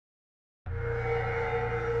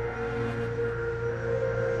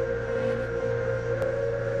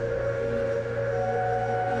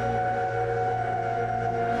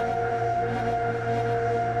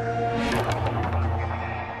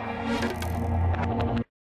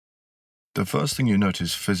The first thing you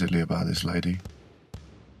notice physically about this lady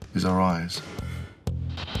is her eyes.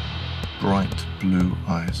 Bright blue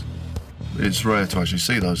eyes. It's rare to actually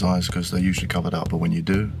see those eyes because they're usually covered up, but when you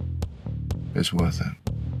do, it's worth it.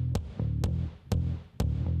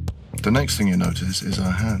 The next thing you notice is her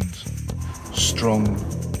hands. Strong,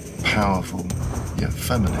 powerful, yet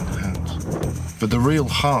feminine hands. But the real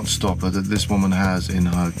heart stopper that this woman has in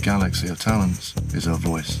her galaxy of talents is her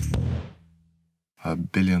voice. Her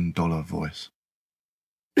billion-dollar voice.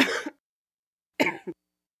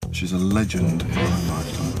 She's a legend in her own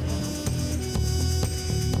lifetime.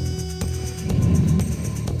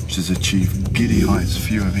 She's achieved giddy heights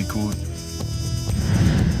few have equaled.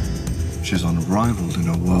 She's unrivaled in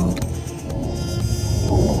her world.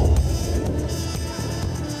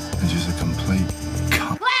 And she's a complete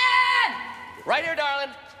cunt. Glenn! Right here,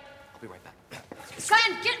 darling. I'll be right back.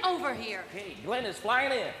 Glenn, get over here. Hey, Glenn is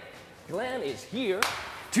flying in. Glenn is here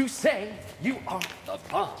to say you are the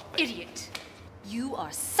bomb. Idiot. You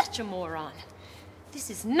are such a moron. This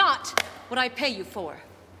is not what I pay you for.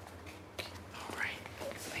 All right.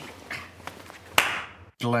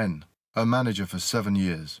 Glenn, a manager for 7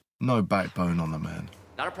 years. No backbone on the man.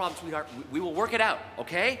 Not a problem, sweetheart. We will work it out,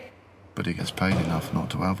 okay? But he gets paid enough not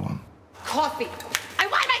to have one. Coffee. I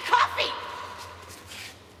want my coffee!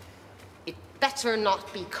 It better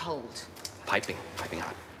not be cold. Piping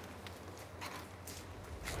hot.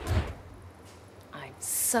 I'm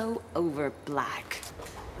so over black.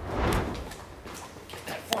 Get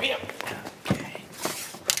that for you. Okay.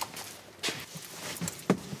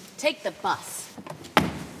 Take the bus.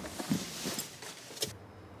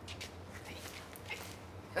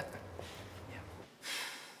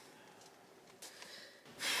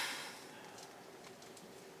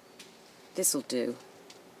 This'll do.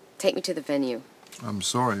 Take me to the venue. I'm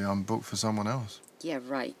sorry, I'm booked for someone else. Yeah,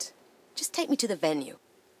 right. Just take me to the venue.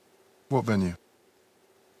 What venue?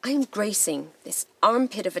 I am gracing this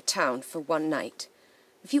armpit of a town for one night.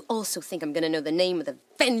 If you also think I'm gonna know the name of the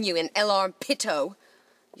venue in El Armpito,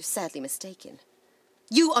 you're sadly mistaken.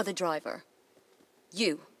 You are the driver.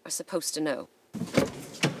 You are supposed to know.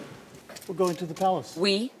 We're going to the palace.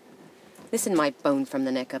 We? Listen, my bone from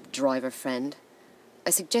the neck up driver friend. I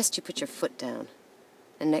suggest you put your foot down.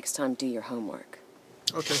 And next time, do your homework.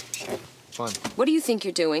 Okay, fine. What do you think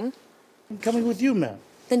you're doing? I'm coming with you, ma'am.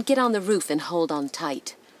 Then get on the roof and hold on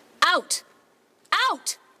tight. Out!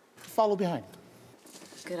 Out! Follow behind.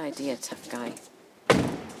 Good idea, tough guy.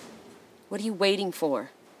 What are you waiting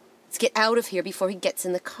for? Let's get out of here before he gets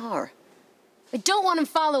in the car. I don't want him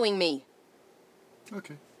following me.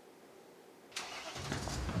 Okay.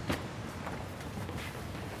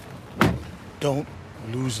 Don't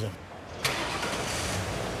lose them.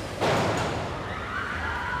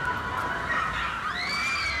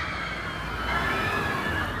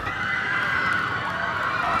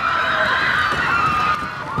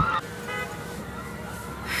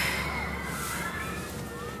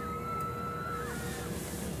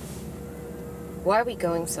 Why are we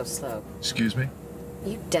going so slow? Excuse me? Are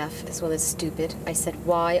you deaf as well as stupid? I said,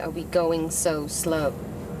 why are we going so slow?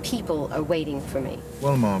 People are waiting for me.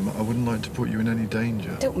 Well, Mom, I wouldn't like to put you in any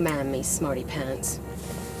danger. Don't man me, smarty pants.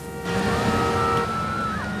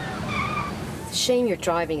 It's a shame your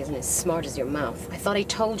driving isn't as smart as your mouth. I thought I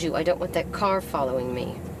told you I don't want that car following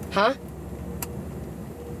me. Huh?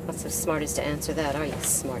 Not so smart as to answer that, are you,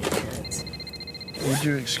 smarty pants? Would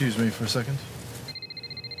you excuse me for a second?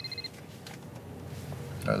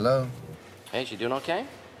 Hello? Hey, she doing okay?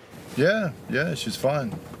 Yeah, she's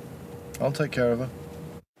fine. I'll take care of her.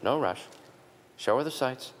 No rush. Show her the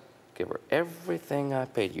sights. Give her everything I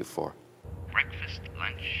paid you for. Breakfast,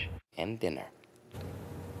 lunch, and dinner.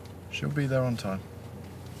 She'll be there on time.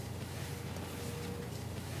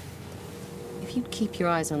 If you'd keep your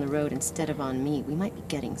eyes on the road instead of on me, we might be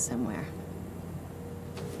getting somewhere.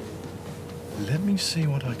 Let me see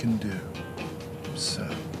what I can do, sir.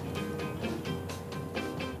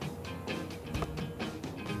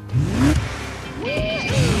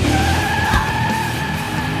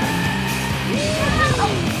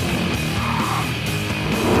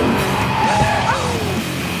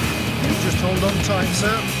 Just hold on tight,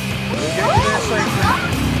 sir. We'll get you there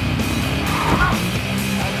safely.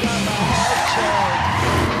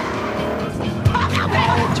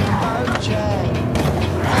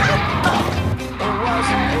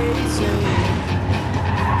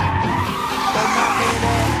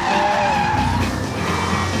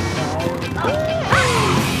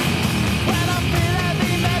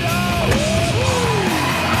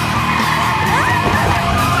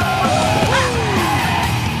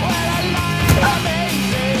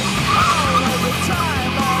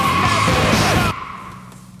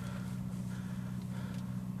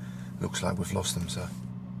 Looks like we've lost them, sir.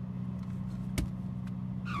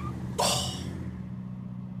 Oh.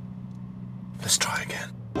 Let's try again.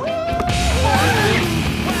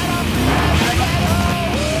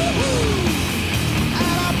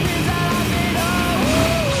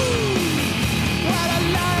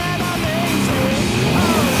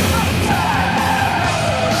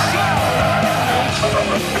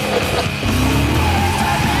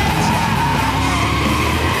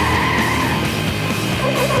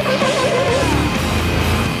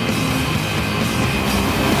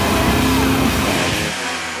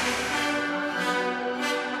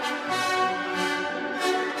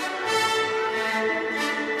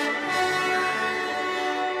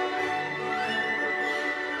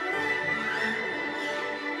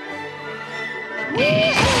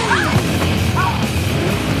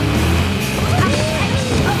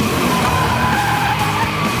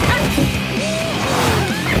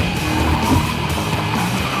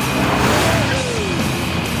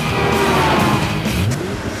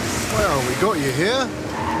 Well, we got you here.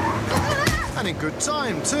 And in good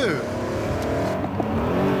time, too.